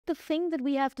the thing that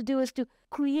we have to do is to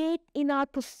create in our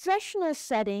professional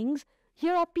settings.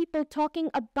 Here are people talking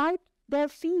about their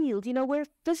field. You know,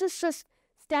 we're physicists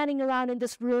standing around in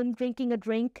this room drinking a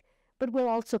drink, but we're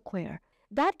also queer.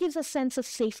 That gives a sense of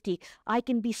safety. I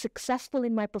can be successful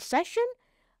in my profession,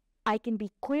 I can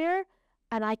be queer,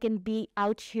 and I can be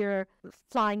out here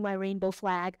flying my rainbow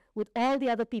flag with all the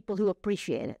other people who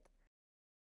appreciate it.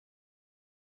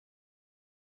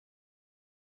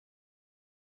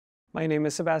 My name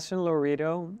is Sebastian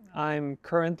Lourido. I'm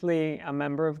currently a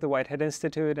member of the Whitehead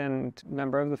Institute and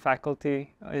member of the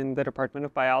faculty in the Department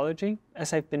of Biology.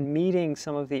 As I've been meeting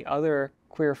some of the other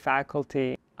queer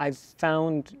faculty, I've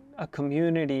found a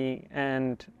community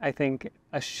and I think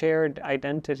a shared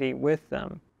identity with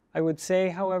them. I would say,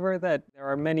 however, that there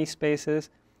are many spaces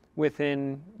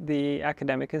within the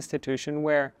academic institution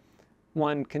where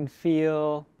one can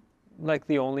feel like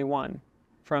the only one,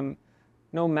 from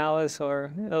no malice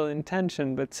or ill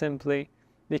intention, but simply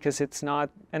because it's not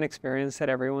an experience that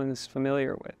everyone's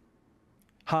familiar with.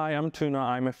 Hi, I'm Tuna.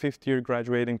 I'm a fifth-year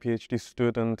graduating PhD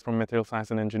student from Material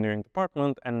Science and Engineering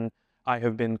Department, and I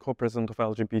have been co-president of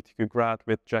LGBTQ Grad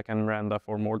with Jack and Miranda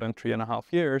for more than 3.5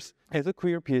 years. As a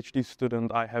queer PhD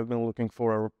student, I have been looking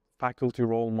for a faculty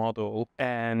role model,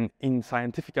 and in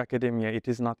scientific academia it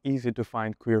is not easy to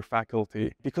find queer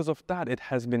faculty. Because of that, it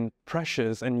has been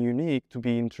precious and unique to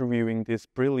be interviewing these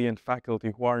brilliant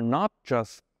faculty who are not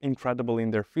just incredible in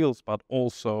their fields but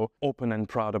also open and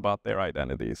proud about their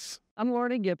identities. I'm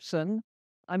Lorna Gibson.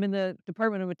 I'm in the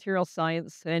Department of Material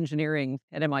Science and Engineering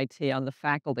at MIT on the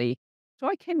faculty. So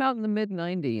I came out in the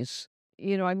mid-90s.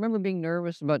 You know, I remember being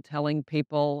nervous about telling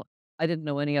people I didn't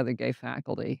know any other gay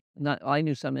faculty. I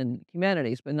knew some in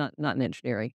humanities, but not in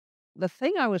engineering. The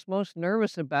thing I was most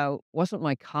nervous about wasn't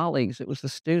my colleagues, it was the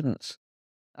students.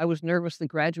 I was nervous the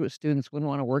graduate students wouldn't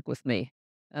want to work with me.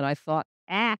 And I thought,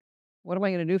 what am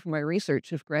I going to do for my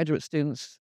research if graduate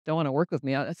students don't want to work with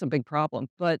me? That's a big problem.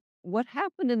 But what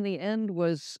happened in the end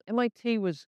was MIT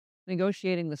was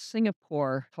negotiating the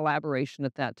Singapore collaboration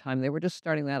at that time. They were just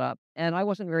starting that up. And I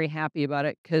wasn't very happy about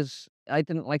it because I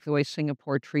didn't like the way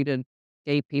Singapore treated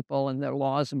gay people and their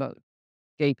laws about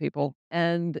gay people.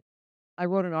 And I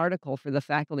wrote an article for the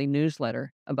faculty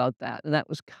newsletter about that. And that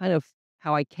was kind of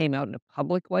how I came out in a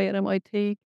public way at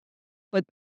MIT. But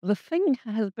the thing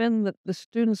has been that the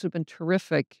students have been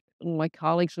terrific. My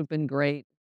colleagues have been great.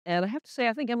 And I have to say,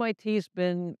 I think MIT's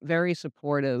been very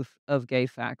supportive of gay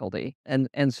faculty and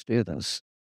students.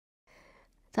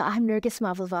 So I'm Nergis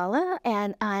Mavalvala,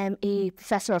 and I'm a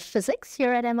professor of physics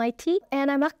here at MIT. And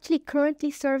I'm actually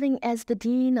currently serving as the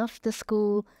dean of the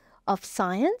School of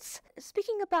Science.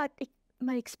 Speaking about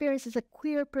my experience as a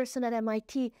queer person at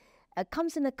MIT,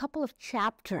 comes in a couple of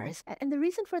chapters. And the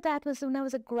reason for that was when I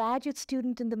was a graduate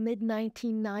student in the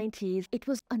mid-1990s, it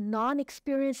was a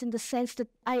non-experience in the sense that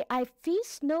I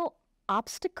faced no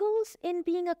obstacles in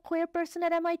being a queer person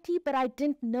at MIT, but I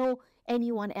didn't know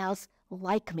anyone else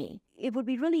like me. It would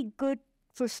be really good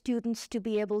for students to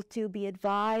be able to be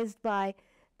advised by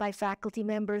faculty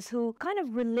members who kind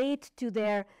of relate to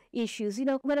their issues. You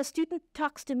know, when a student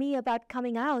talks to me about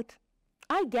coming out,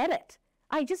 I get it.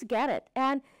 I just get it.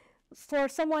 And for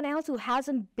someone else who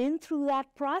hasn't been through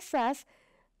that process,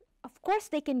 of course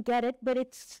they can get it, but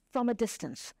it's from a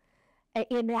distance.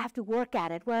 And they have to work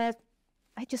at it, whereas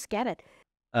I just get it.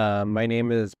 My name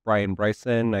is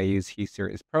Bryson. I use he,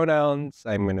 his pronouns.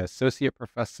 I'm an associate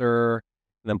professor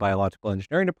in the biological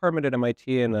engineering department at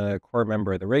MIT and a core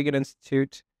member of the Reagan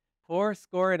Institute.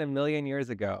 400 years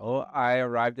ago, I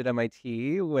arrived at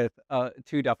MIT with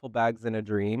 2 duffel bags and a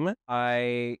dream.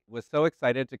 I was so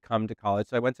excited to come to college.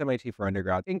 So I went to MIT for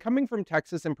undergrad. And coming from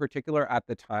Texas in particular at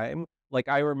the time, like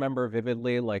I remember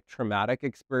vividly like traumatic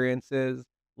experiences,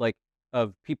 like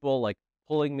of people like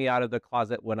pulling me out of the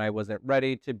closet when I wasn't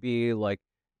ready to be, like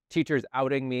teachers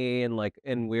outing me and like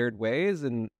in weird ways.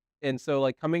 And so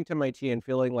like coming to MIT and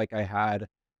feeling like I had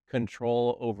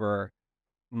control over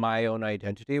my own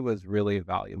identity was really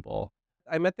valuable.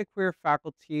 I met the queer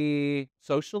faculty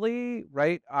socially,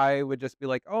 right? I would just be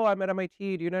like, oh, I'm at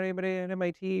MIT. Do you know anybody at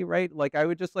MIT, right? Like I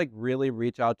would just like really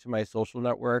reach out to my social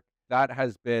network. That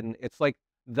has been, it's like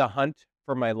the hunt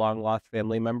for my long lost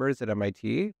family members at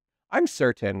MIT. I'm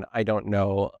certain I don't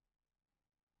know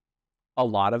a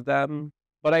lot of them,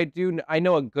 but I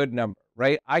know a good number,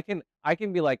 right? I can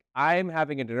be like, I'm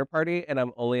having a dinner party and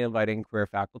I'm only inviting queer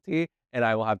faculty and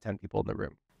I will have 10 people in the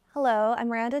room. Hello, I'm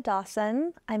Miranda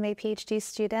Dawson. I'm a PhD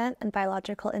student in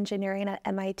biological engineering at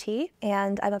MIT,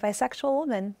 and I'm a bisexual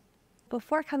woman.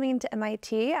 Before coming to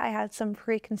MIT, I had some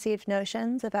preconceived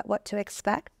notions about what to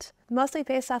expect, mostly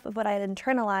based off of what I had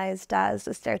internalized as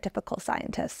a stereotypical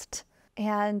scientist.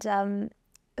 And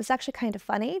It's actually kind of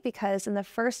funny because in the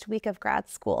first week of grad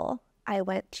school, I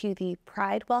went to the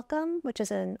Pride Welcome, which is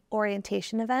an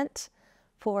orientation event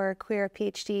for queer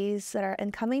PhDs that are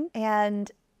incoming.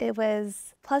 And it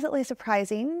was pleasantly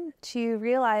surprising to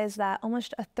realize that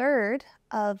almost a third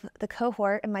of the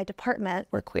cohort in my department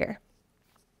were queer.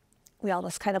 We all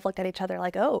just kind of looked at each other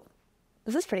like, oh,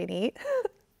 this is pretty neat.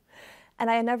 And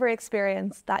I had never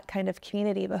experienced that kind of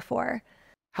community before.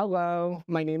 Hello,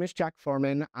 my name is Jack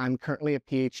Forman. I'm currently a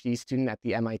PhD student at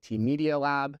the MIT Media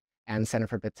Lab and Center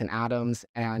for Bits and Atoms.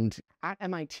 And at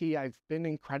MIT, I've been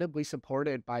incredibly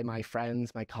supported by my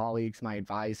friends, my colleagues, my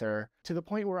advisor, to the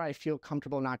point where I feel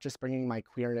comfortable not just bringing my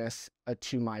queerness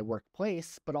to my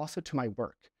workplace, but also to my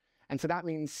work. And so that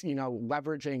means,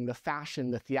 leveraging the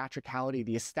fashion, the theatricality,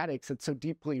 the aesthetics that's so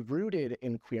deeply rooted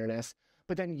in queerness,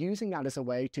 but then using that as a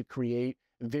way to create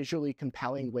visually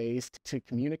compelling ways to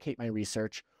communicate my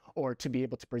research or to be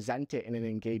able to present it in an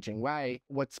engaging way.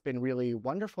 What's been really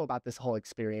wonderful about this whole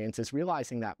experience is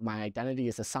realizing that my identity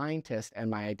as a scientist and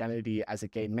my identity as a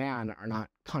gay man are not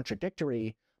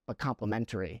contradictory, but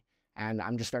complementary. And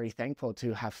I'm just very thankful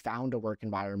to have found a work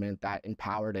environment that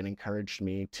empowered and encouraged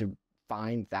me to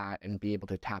find that and be able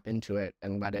to tap into it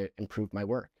and let it improve my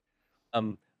work.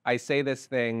 I say this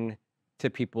thing to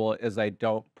people is I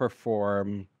don't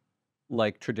perform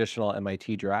like traditional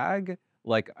MIT drag,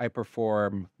 like I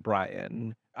perform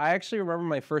Bryan. I actually remember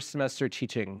my first semester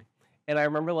teaching, and I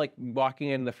remember like walking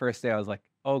in the first day, I was like,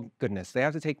 oh goodness, they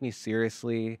have to take me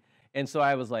seriously. And so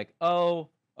I was like, oh,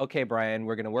 okay, Bryan,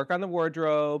 we're gonna work on the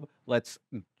wardrobe. Let's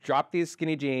drop these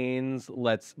skinny jeans.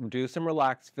 Let's do some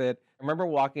relaxed fit. I remember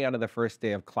walking out of the first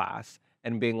day of class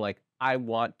and being like, I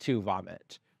want to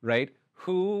vomit, right?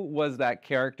 Who was that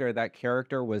character? That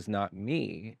character was not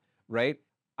me, right?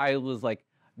 I was like,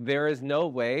 there is no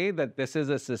way that this is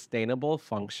a sustainable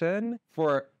function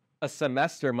for a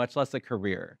semester, much less a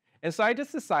career. And so I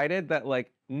just decided that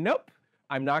like, nope,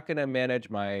 I'm not gonna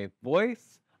manage my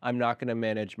voice. I'm not gonna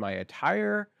manage my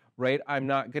attire, right? I'm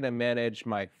not gonna manage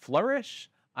my flourish.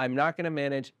 I'm not gonna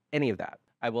manage any of that.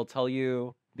 I will tell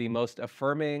you the most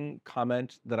affirming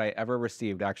comment that I ever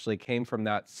received actually came from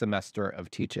that semester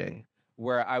of teaching,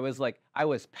 where I was like, I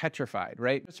was petrified,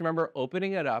 right? Just remember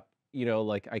opening it up,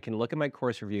 like I can look at my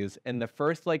course reviews, and the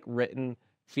first like written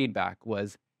feedback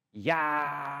was,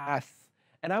 yes.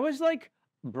 And I was like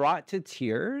brought to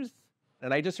tears.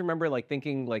 And I just remember like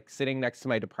thinking, like sitting next to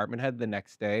my department head the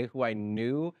next day, who I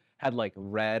knew had like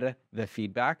read the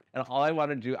feedback. And all I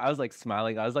wanted to do, I was like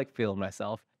smiling, I was like feeling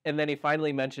myself. And then he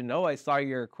finally mentioned, oh, I saw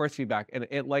your course feedback. And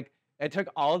it took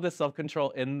all of the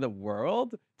self-control in the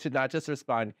world to not just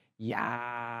respond,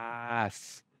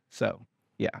 yes. So,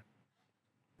 yeah.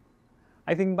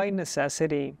 I think by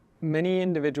necessity, many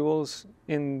individuals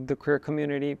in the queer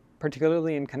community,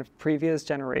 particularly in kind of previous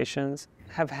generations,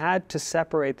 have had to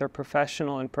separate their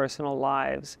professional and personal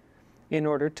lives in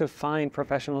order to find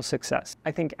professional success.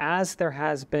 I think as there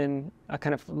has been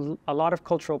a lot of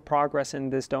cultural progress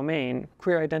in this domain,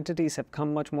 queer identities have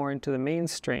come much more into the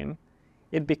mainstream.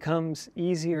 It becomes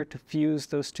easier to fuse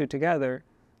those two together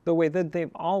the way that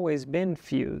they've always been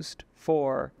fused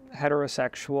for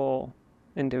heterosexual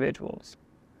individuals.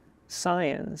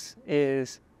 Science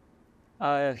is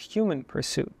a human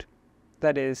pursuit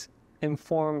that is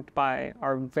informed by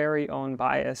our very own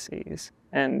biases,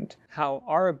 and how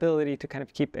our ability to kind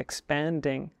of keep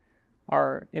expanding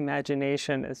our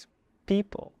imagination as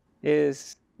people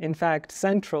is in fact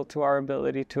central to our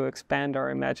ability to expand our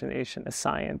imagination as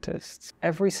scientists.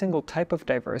 Every single type of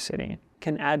diversity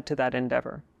can add to that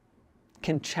endeavor,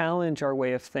 can challenge our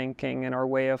way of thinking and our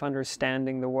way of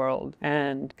understanding the world,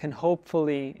 and can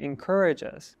hopefully encourage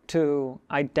us to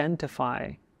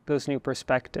identify those new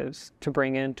perspectives to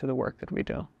bring into the work that we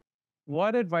do.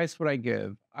 What advice would I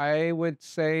give? I would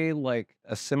say like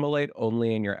assimilate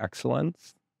only in your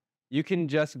excellence. You can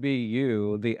just be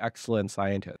you, the excellent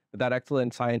scientist. That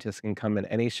excellent scientist can come in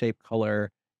any shape,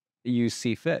 color you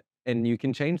see fit, and you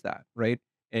can change that, right?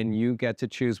 And you get to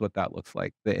choose what that looks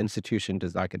like. The institution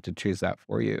does not get to choose that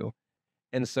for you.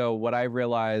 And so what I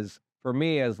realize for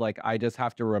me is like, I just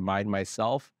have to remind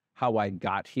myself how I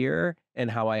got here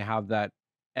and how I have that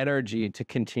energy to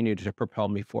continue to propel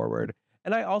me forward.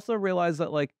 And I also realize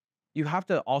that like, you have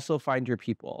to also find your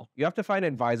people. You have to find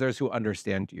advisors who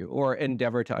understand you or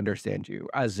endeavor to understand you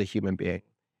as a human being.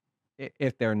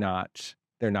 If they're not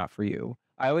for you.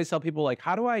 I always tell people like,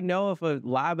 how do I know if a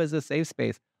lab is a safe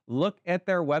space? Look at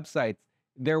their websites.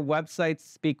 Their websites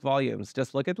speak volumes.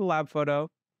 Just look at the lab photo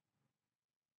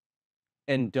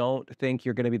and don't think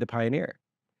you're going to be the pioneer.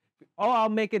 Oh, I'll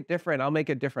make it different. I'll make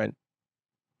it different.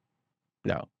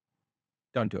 No,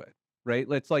 don't do it. right?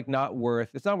 It's like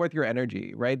it's not worth your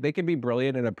energy, right? They can be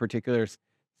brilliant in a particular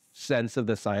sense of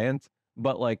the science,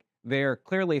 but like they're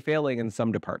clearly failing in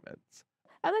some departments.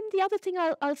 And then the other thing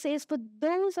I'll say is for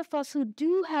those of us who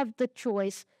do have the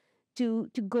choice to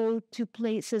go to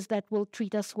places that will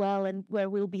treat us well and where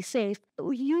we'll be safe,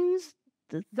 use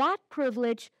that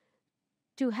privilege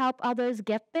to help others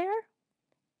get there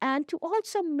and to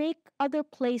also make other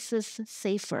places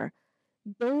safer.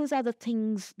 Those are the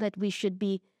things that we should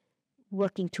be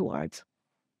working towards.